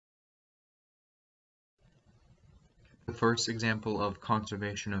The first example of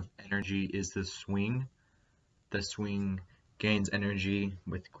conservation of energy is the swing. The swing gains energy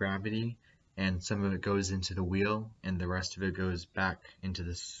with gravity, and some of it goes into the wheel, and the rest of it goes back into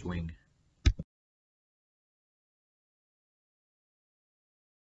the swing.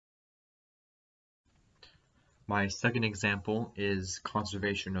 My second example is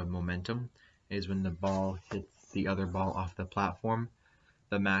conservation of momentum, is when the ball hits the other ball off the platform.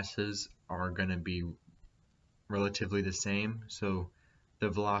 The masses are going to be relatively the same, so the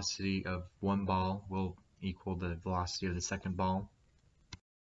velocity of one ball will equal the velocity of the second ball.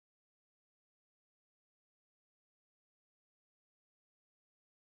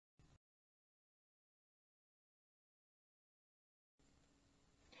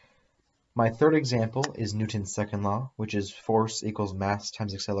 My third example is Newton's second law, which is force equals mass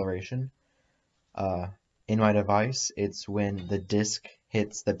times acceleration. In my device, it's when the disc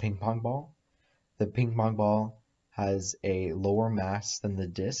hits the ping pong ball. The ping pong ball has a lower mass than the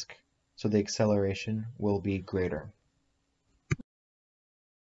disc, so the acceleration will be greater.